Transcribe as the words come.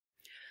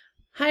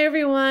Hi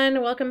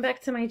everyone, welcome back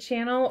to my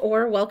channel,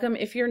 or welcome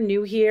if you're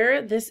new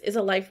here. This is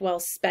A Life Well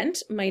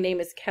Spent. My name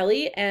is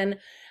Kelly, and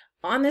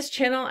on this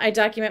channel I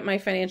document my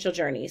financial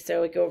journey.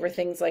 So I go over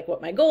things like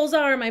what my goals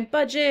are, my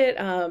budget,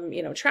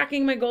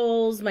 tracking my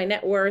goals, my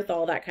net worth,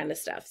 all that kind of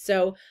stuff.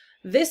 So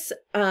this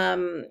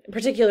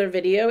particular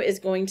video is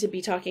going to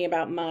be talking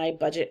about my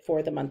budget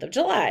for the month of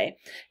July.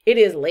 It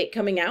is late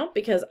coming out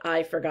because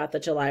I forgot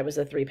that July was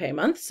a 3-pay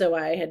month, so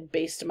I had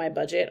based my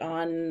budget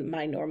on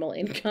my normal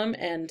income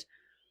and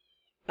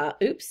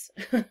oops.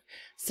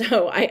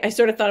 So I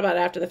sort of thought about it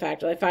after the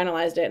fact. I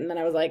finalized it and then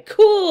I was like,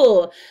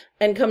 cool.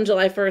 And come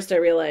July 1st, I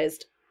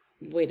realized,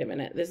 wait a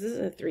minute, this is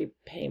a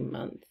 3-pay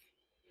month.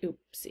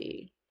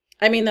 Oopsie.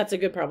 I mean, that's a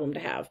good problem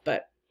to have.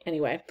 But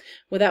anyway,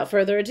 without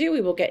further ado,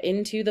 we will get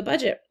into the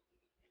budget.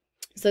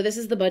 So this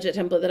is the budget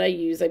template that I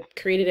use. I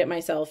created it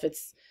myself.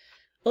 It's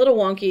a little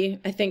wonky,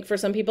 I think, for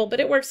some people,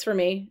 but it works for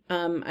me.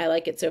 I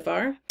like it so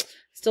far.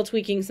 Still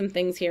tweaking some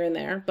things here and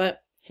there,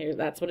 but here,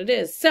 that's what it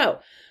is.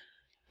 So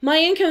my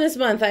income this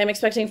month, I am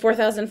expecting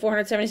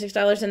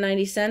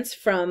 $4,476.90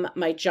 from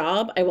my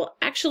job. I will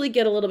actually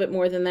get a little bit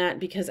more than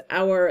that because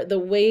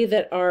the way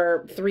that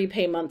our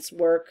 3-pay months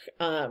work,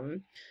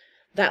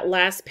 that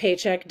last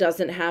paycheck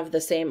doesn't have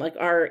the same, like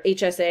our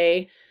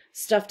HSA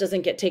stuff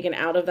doesn't get taken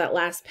out of that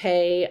last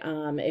pay.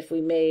 If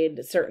we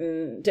made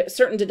certain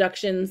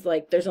deductions,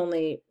 like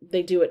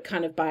they do it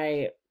kind of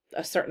by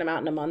a certain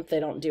amount in a month. They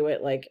don't do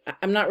it like,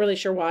 I'm not really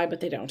sure why,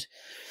 but they don't.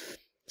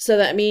 So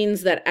that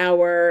means that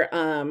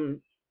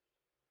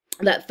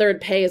that third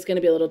pay is going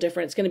to be a little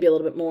different. It's going to be a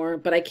little bit more,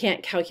 but I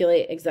can't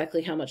calculate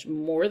exactly how much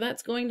more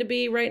that's going to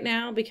be right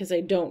now because I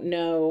don't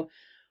know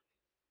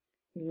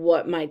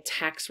what my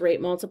tax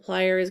rate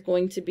multiplier is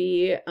going to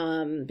be,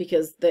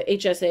 because the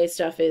HSA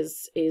stuff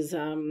is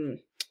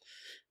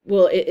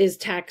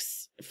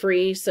tax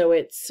free. So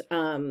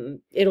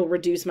it'll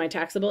reduce my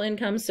taxable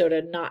income. So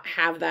to not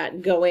have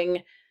that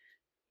going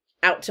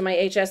out to my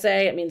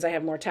HSA, it means I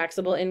have more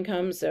taxable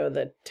income. So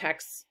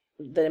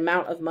the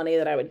amount of money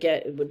that I would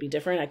get, it would be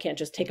different. I can't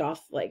just take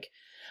off, I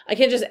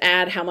can't just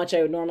add how much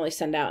I would normally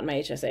send out in my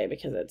HSA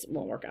because it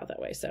won't work out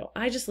that way. So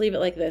I just leave it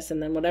like this. And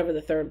then whatever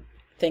the third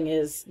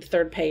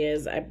pay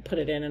is, I put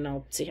it in and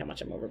I'll see how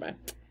much I'm over by.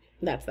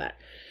 That's that.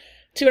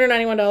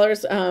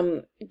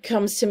 $291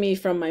 comes to me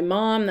from my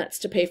mom. That's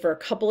to pay for a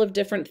couple of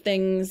different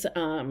things.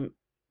 One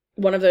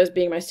of those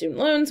being my student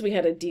loans. We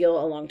had a deal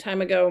a long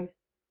time ago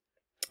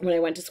when I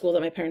went to school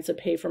that my parents had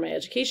paid for my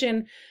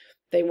education.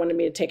 They wanted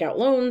me to take out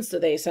loans, so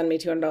they send me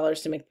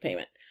 $200 to make the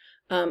payment.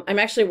 I'm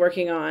actually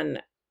working on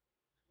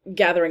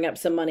gathering up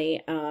some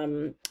money.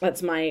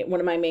 That's one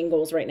of my main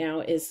goals right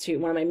now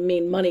one of my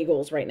main money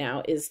goals right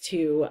now is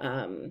to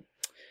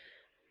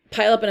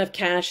pile up enough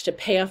cash to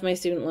pay off my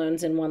student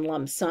loans in one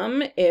lump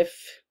sum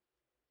if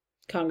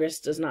Congress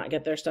does not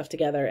get their stuff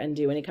together and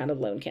do any kind of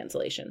loan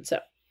cancellation. So,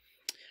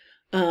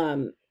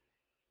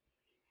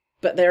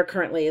 but they're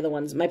currently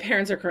my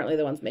parents are currently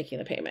the ones making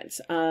the payments.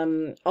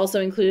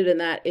 Also included in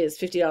that is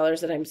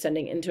 $50 that I'm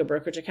sending into a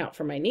brokerage account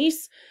for my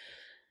niece.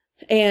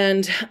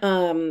 And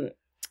my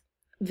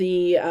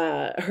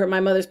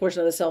mother's portion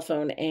of the cell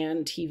phone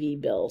and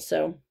TV bill.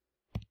 So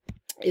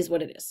is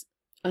what it is.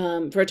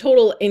 For a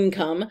total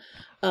income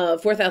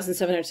of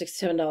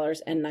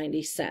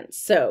 $4,767.90.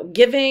 So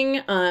giving,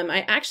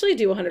 I actually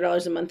do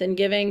 $100 a month in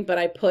giving, but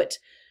I put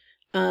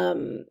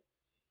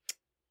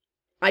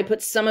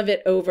some of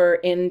it over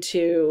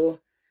into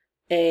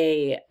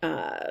a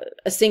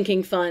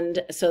sinking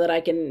fund so that I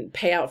can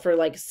pay out for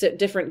like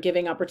different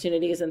giving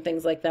opportunities and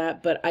things like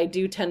that. But I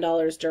do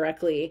 $10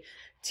 directly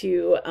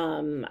to,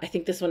 I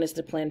think this one is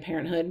to Planned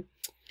Parenthood.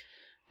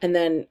 And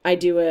then I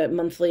do a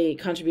monthly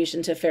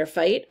contribution to Fair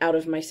Fight out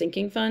of my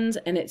sinking funds.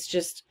 And it's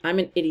just, I'm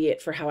an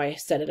idiot for how I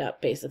set it up,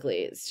 basically.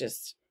 It's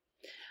just,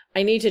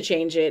 I need to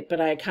change it,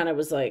 but I kind of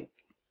was like,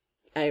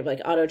 I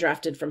auto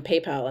drafted from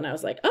PayPal and I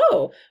was like,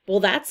 oh, well,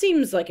 that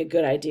seems like a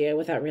good idea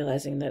without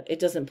realizing that it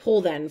doesn't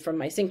pull then from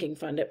my sinking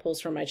fund. It pulls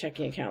from my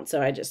checking account.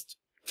 So I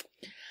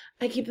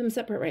keep them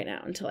separate right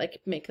now until I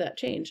make that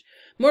change.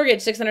 Mortgage,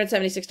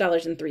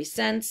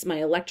 $676.03. My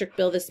electric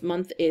bill this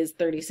month is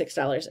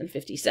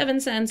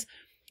 $36.57.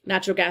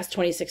 Natural gas,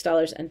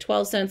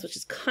 $26.12, which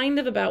is kind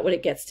of about what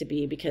it gets to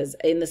be because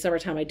in the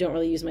summertime, I don't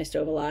really use my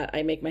stove a lot.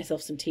 I make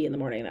myself some tea in the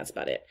morning and that's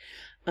about it.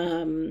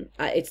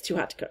 It's too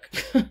hot to cook.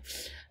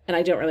 And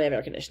I don't really have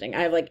air conditioning.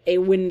 I have like a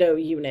window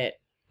unit.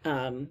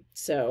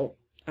 So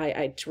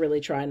I really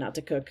try not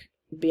to cook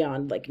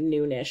beyond like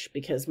noonish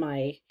because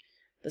the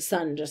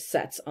sun just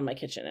sets on my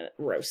kitchen and it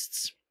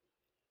roasts.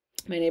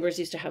 My neighbors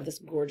used to have this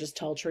gorgeous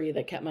tall tree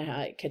that kept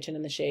my kitchen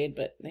in the shade,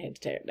 but they had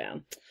to tear it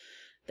down.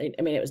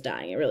 It was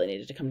dying. It really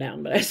needed to come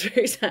down, but I was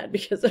very sad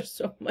because there's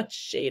so much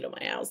shade on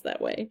my house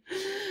that way.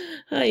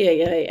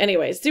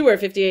 Anyway, sewer,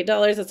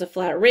 $58. That's a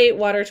flat rate.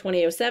 Water,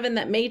 $20.07.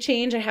 That may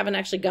change. I haven't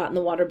actually gotten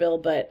the water bill,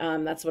 but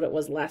that's what it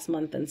was last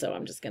month, and so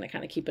I'm just going to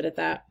kind of keep it at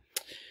that.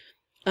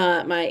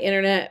 My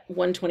internet,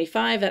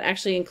 $125. That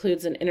actually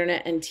includes an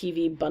internet and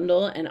TV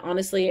bundle, and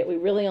honestly, we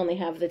really only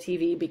have the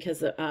TV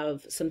because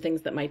of some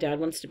things that my dad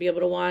wants to be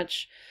able to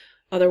watch.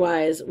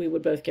 Otherwise, we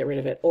would both get rid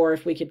of it. Or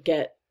if we could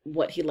get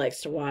what he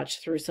likes to watch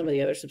through some of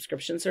the other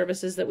subscription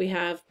services that we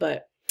have.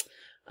 But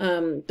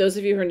those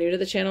of you who are new to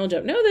the channel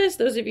don't know this.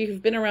 Those of you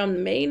who've been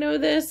around may know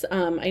this.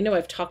 I know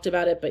I've talked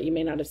about it, but you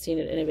may not have seen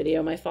it in a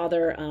video. My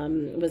father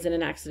was in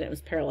an accident,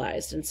 was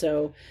paralyzed. And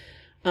so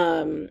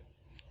I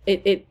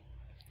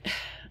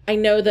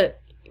know that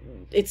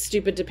it's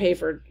stupid to pay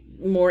for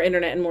more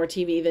internet and more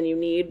TV than you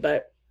need,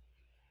 but,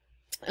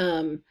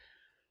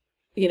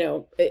 you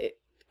know,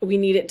 we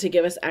need it to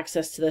give us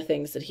access to the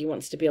things that he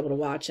wants to be able to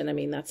watch. And I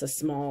mean, that's a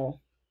small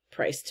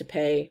price to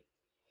pay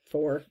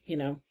for, you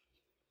know,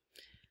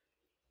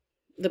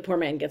 the poor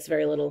man gets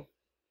very little,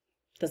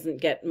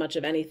 doesn't get much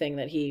of anything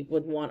that he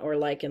would want or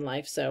like in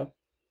life. So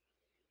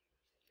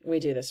we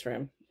do this for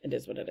him. It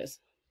is what it is.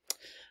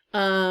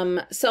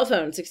 Cell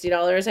phone,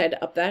 $60. I had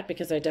to up that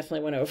because I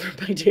definitely went over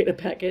my data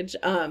package.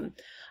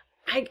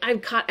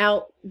 I've caught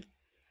out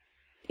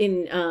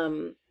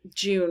in,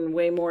 June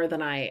way more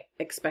than I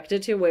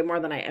expected to, way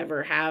more than I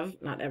ever have,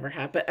 not ever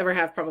have, but ever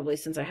have probably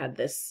since I had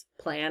this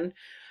plan.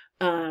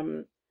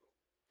 And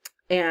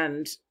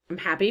I'm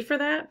happy for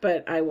that,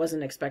 but I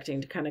wasn't expecting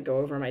to kind of go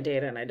over my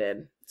data, and I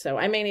did. So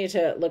I may need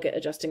to look at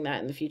adjusting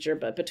that in the future,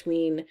 but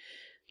between,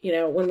 you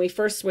know, when we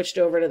first switched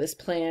over to this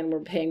plan, we're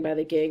paying by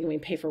the gig, and we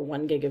pay for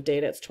 1 gig of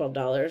data. It's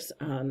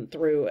 $12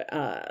 through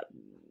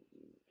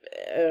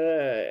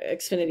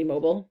Xfinity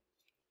Mobile.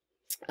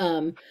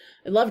 I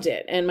loved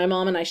it. And my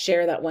mom and I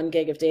share that 1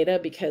 gig of data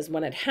because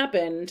when it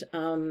happened,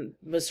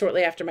 was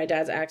shortly after my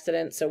dad's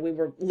accident. So we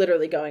were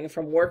literally going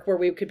from work where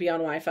we could be on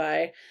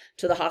Wi-Fi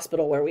to the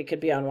hospital where we could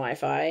be on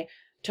Wi-Fi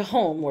to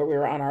home where we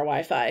were on our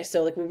Wi-Fi.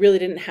 So like we really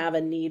didn't have a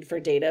need for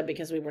data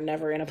because we were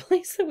never in a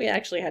place that we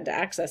actually had to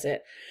access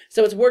it.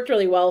 So it's worked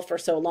really well for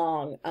so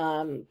long.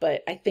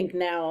 But I think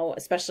now,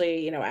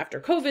 especially, you know, after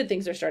COVID,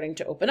 things are starting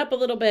to open up a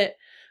little bit.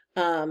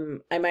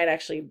 I might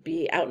actually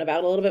be out and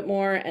about a little bit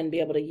more and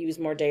be able to use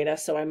more data.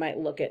 So I might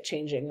look at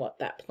changing what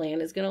that plan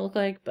is going to look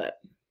like, but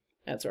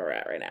that's where we're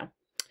at right now.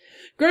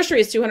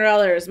 Groceries,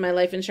 $200. My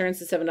life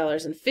insurance is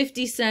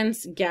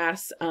 $7.50.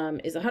 Gas,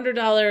 is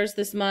 $100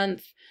 this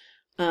month.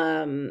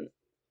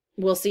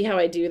 We'll see how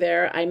I do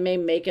there. I may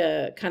make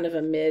a kind of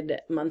a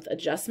mid-month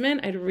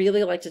adjustment. I'd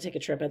really like to take a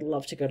trip. I'd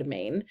love to go to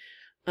Maine.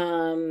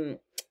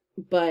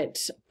 But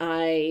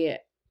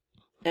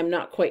I'm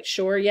not quite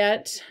sure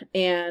yet.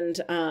 And,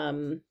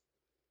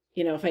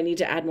 you know, if I need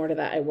to add more to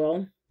that, I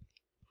will.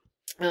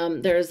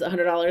 There's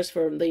 $100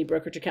 for the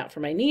brokerage account for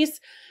my niece,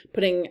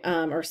 putting,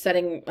 or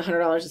setting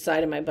 $100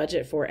 aside in my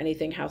budget for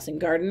anything house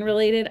and garden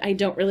related. I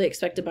don't really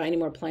expect to buy any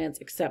more plants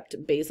except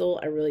basil.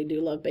 I really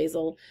do love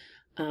basil.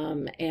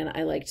 And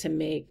I like to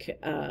make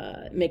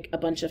a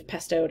bunch of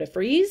pesto to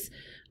freeze.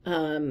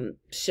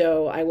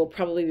 So I will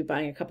probably be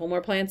buying a couple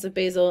more plants of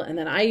basil. And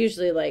then I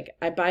usually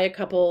I buy a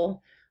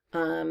couple,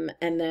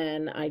 and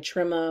then I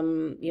trim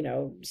them, you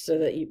know, so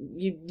that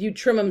you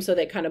trim them so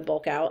they kind of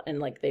bulk out and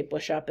like they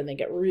bush up and they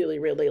get really,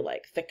 really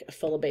like thick,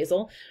 full of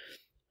basil.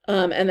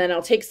 And then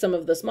I'll take some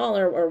of the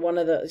smaller or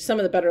some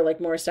of the better, like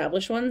more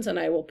established ones, and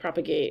I will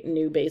propagate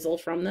new basil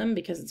from them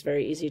because it's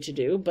very easy to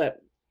do.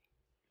 But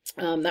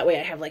that way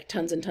I have like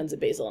tons and tons of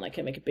basil and I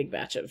can make a big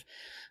batch of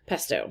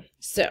pesto.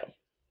 So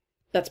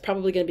that's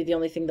probably going to be the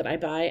only thing that I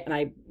buy.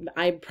 And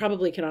I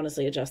probably can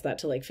honestly adjust that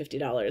to like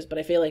 $50. But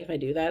I feel like if I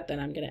do that,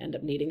 then I'm going to end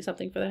up needing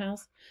something for the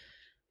house.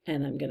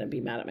 And I'm going to be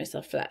mad at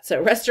myself for that.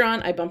 So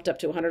restaurant, I bumped up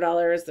to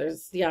 $100.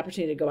 There's the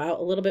opportunity to go out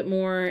a little bit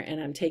more.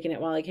 And I'm taking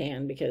it while I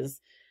can because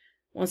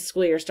once the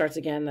school year starts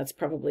again, that's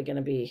probably going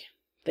to be,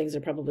 things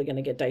are probably going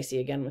to get dicey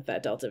again with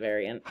that Delta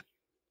variant.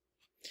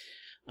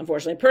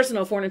 Unfortunately,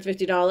 personal,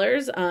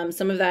 $450.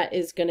 Some of that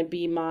is going to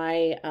be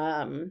my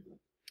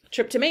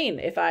trip to Maine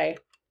if I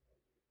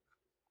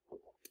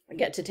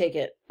get to take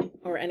it,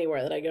 or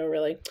anywhere that I go,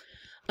 really.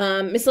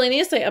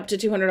 Miscellaneous, I up to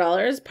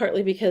 $200,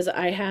 partly because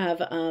I have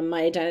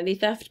my identity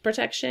theft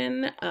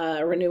protection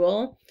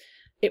renewal.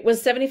 It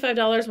was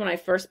 $75 when I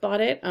first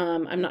bought it.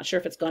 I'm not sure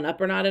if it's gone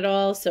up or not at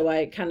all, so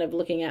I kind of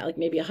looking at like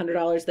maybe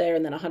 $100 there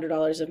and then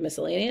 $100 of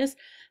miscellaneous.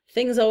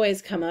 Things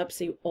always come up,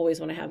 so you always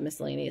want to have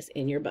miscellaneous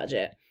in your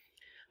budget.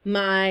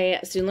 My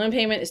student loan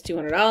payment is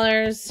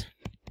 $200.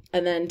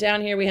 And then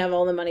down here, we have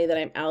all the money that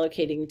I'm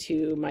allocating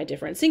to my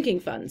different sinking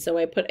funds. So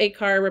I put a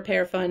car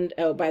repair fund.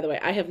 Oh, by the way,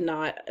 I have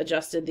not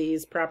adjusted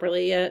these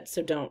properly yet.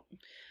 So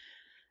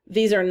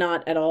these are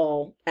not at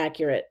all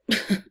accurate.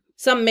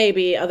 Some may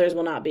be, others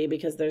will not be,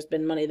 because there's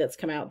been money that's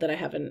come out that I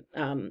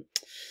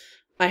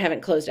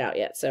haven't closed out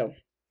yet. So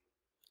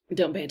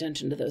don't pay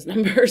attention to those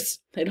numbers.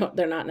 They're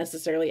not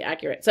necessarily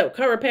accurate. So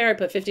car repair, I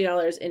put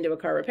 $50 into a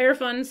car repair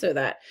fund so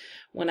that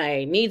when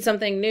I need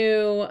something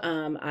new,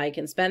 I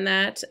can spend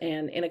that.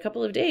 And in a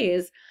couple of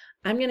days,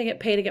 I'm going to get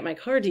paid to get my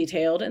car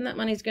detailed. And that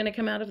money's going to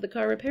come out of the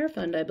car repair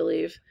fund, I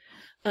believe,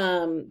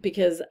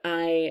 because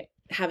I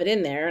have it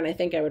in there and I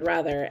think I would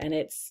rather. And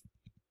it's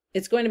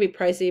going to be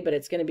pricey, but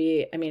it's going to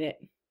be, I mean,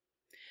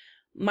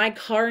 my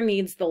car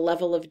needs the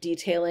level of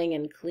detailing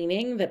and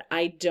cleaning that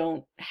I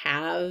don't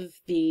have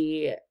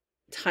the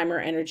time or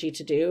energy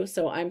to do.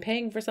 So I'm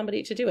paying for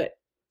somebody to do it.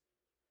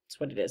 That's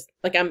what it is.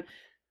 Like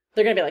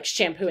They're going to be like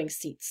shampooing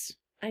seats.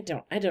 I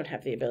don't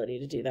have the ability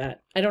to do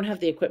that. I don't have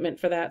the equipment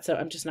for that, so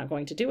I'm just not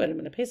going to do it. I'm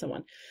going to pay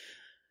someone.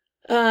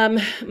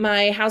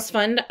 My house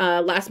fund,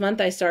 last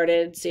month I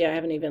started, see, I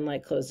haven't even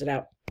like closed it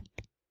out.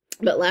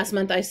 But last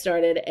month I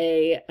started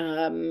a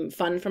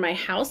fund for my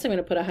house. I'm going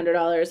to put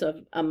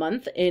 $100 a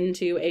month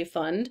into a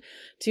fund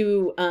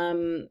to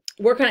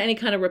work on any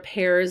kind of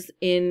repairs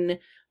in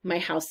my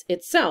house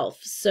itself.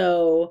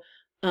 So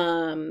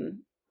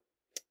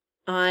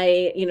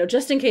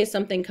just in case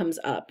something comes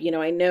up,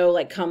 I know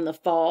like come the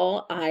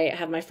fall, I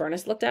have my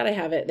furnace looked at. I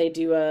have it, they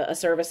do a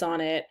service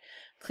on it,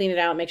 clean it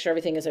out, make sure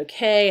everything is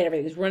okay and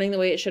everything's running the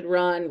way it should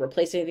run,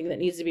 replace anything that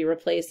needs to be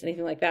replaced,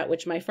 anything like that,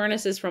 which my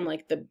furnace is from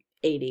like the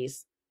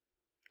 80s.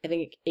 I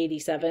think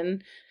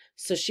 87.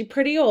 So she's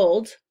pretty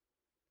old.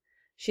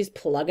 She's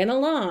plugging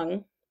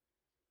along.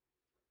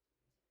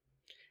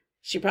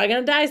 She's probably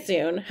going to die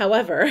soon.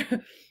 However,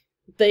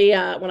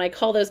 when I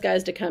call those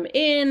guys to come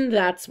in,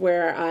 that's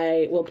where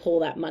I will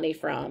pull that money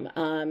from.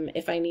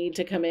 If I need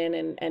to come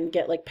in and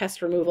get like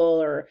pest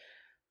removal or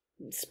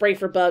spray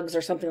for bugs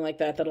or something like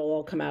that, that'll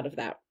all come out of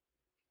that.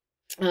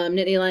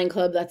 Nittany Lion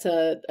Club, that's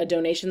a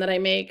donation that I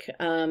make.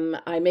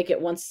 I make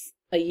it once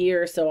a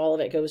year, so all of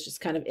it goes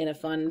just kind of in a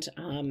fund,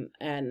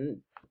 and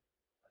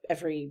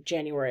every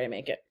January I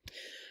make it.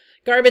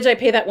 Garbage, I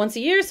pay that once a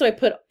year, so I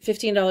put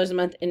 $15 a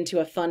month into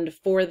a fund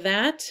for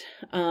that.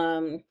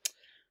 I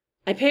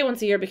pay it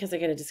once a year because I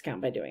get a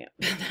discount by doing it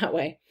that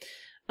way.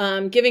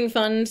 Giving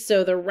fund,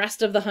 so the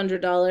rest of the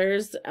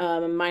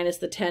 $100, minus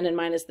the 10 and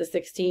minus the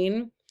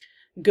 16,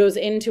 goes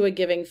into a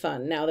giving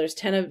fund. Now there's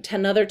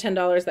another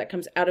 $10 that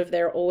comes out of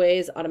there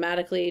always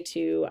automatically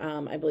to,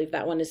 I believe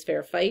that one is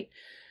Fair Fight.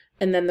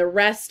 And then the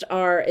rest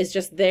is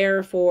just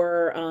there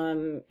for,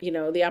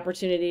 the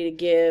opportunity to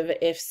give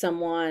if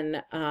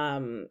someone,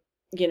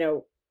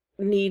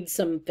 needs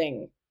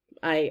something.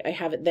 I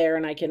have it there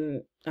and I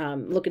can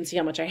look and see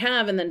how much I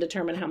have and then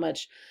determine how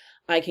much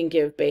I can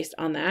give based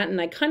on that.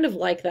 And I kind of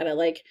like that. I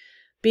like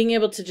being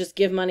able to just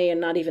give money and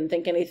not even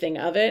think anything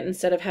of it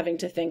instead of having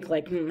to think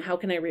like, how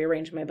can I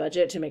rearrange my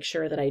budget to make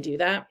sure that I do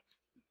that?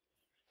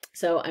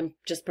 So I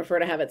just prefer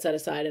to have it set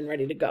aside and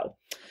ready to go.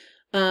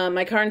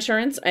 My car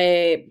insurance,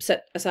 I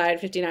set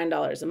aside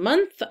 $59 a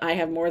month. I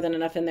have more than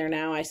enough in there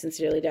now. I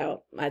sincerely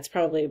doubt it's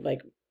probably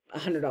like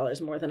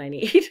 $100 more than I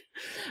need.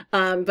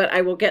 But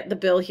I will get the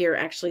bill here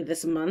actually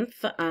this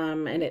month.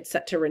 And it's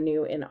set to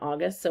renew in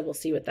August. So we'll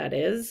see what that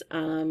is.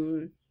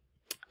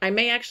 I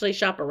may actually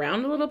shop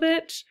around a little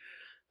bit.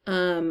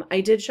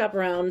 I did shop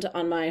around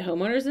on my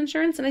homeowner's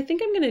insurance, and I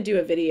think I'm going to do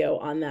a video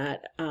on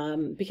that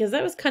because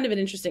that was kind of an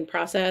interesting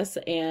process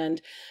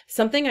and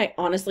something I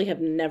honestly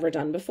have never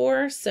done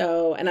before.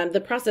 So, and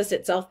the process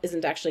itself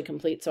isn't actually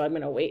complete, so I'm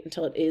going to wait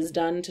until it is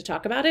done to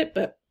talk about it,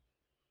 but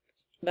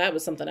that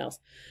was something else.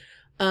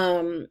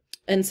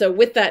 And so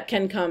with that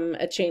can come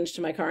a change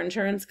to my car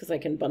insurance because I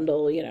can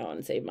bundle,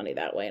 and save money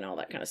that way and all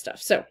that kind of stuff.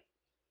 So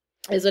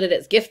is what it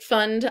is. Gift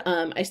fund.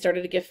 I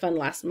started a gift fund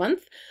last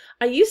month.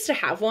 I used to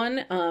have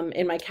one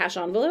in my cash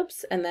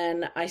envelopes and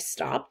then I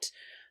stopped.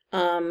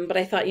 But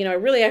I thought, I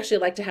really actually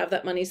like to have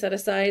that money set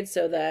aside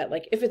so that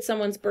like if it's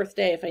someone's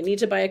birthday, if I need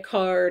to buy a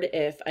card,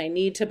 if I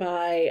need to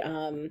buy,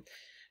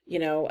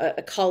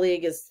 a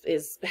colleague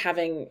is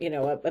having,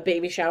 a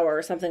baby shower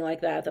or something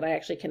like that, that I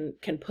actually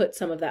can put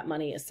some of that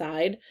money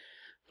aside.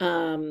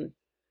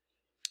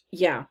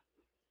 Yeah.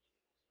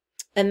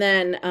 And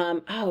then,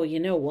 oh, you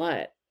know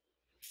what?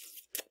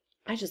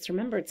 I just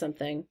remembered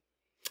something.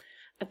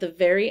 At the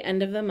very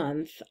end of the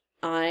month,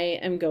 I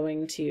am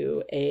going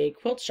to a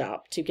quilt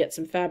shop to get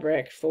some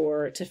fabric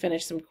to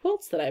finish some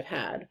quilts that I've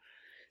had.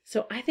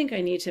 So I think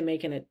I need to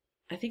make an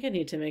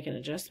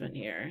adjustment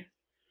here.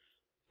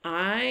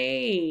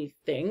 I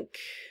think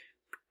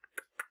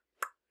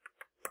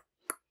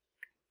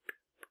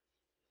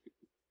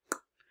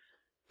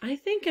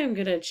I'm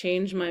going to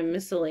change my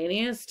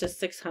miscellaneous to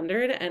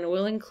 600 and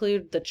we'll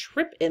include the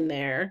trip in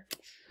there.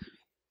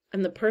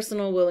 And the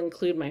personal will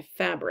include my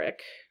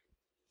fabric.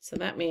 So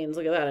that means,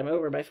 look at that, I'm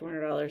over by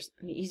 $400.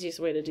 And the easiest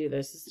way to do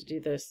this is to do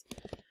this.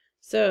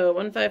 So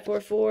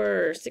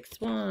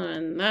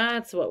 154461,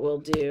 that's what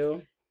we'll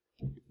do.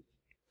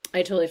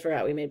 I totally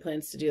forgot we made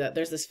plans to do that.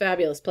 There's this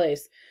fabulous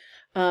place.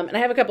 And I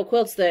have a couple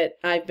quilts that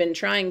I've been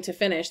trying to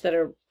finish that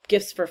are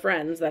gifts for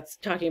friends. That's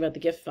talking about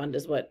the gift fund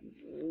is what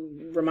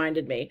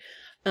reminded me.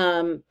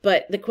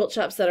 But the quilt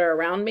shops that are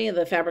around me,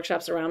 the fabric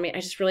shops around me,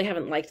 I just really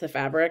haven't liked the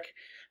fabric.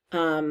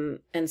 And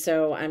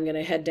so I'm going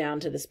to head down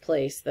to this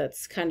place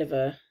that's kind of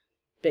a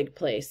big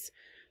place.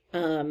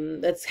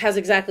 That has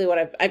exactly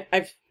what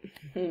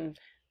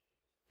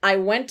I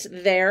went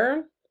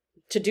there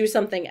to do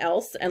something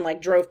else and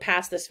like drove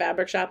past this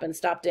fabric shop and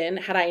stopped in.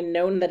 Had I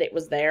known that it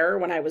was there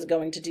when I was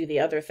going to do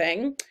the other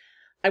thing,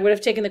 I would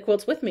have taken the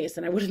quilts with me,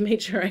 so I would have made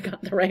sure I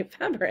got the right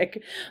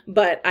fabric,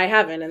 but I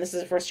haven't. And this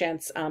is the first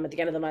chance at the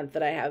end of the month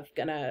that I'm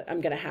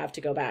gonna have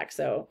to go back.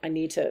 So I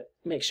need to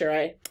make sure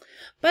I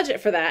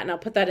budget for that, and I'll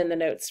put that in the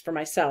notes for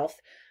myself.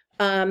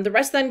 The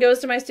rest then goes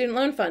to my student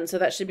loan fund, so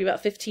that should be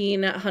about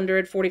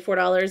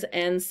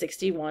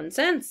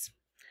 $1,544.61.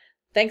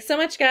 Thanks so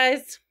much,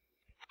 guys.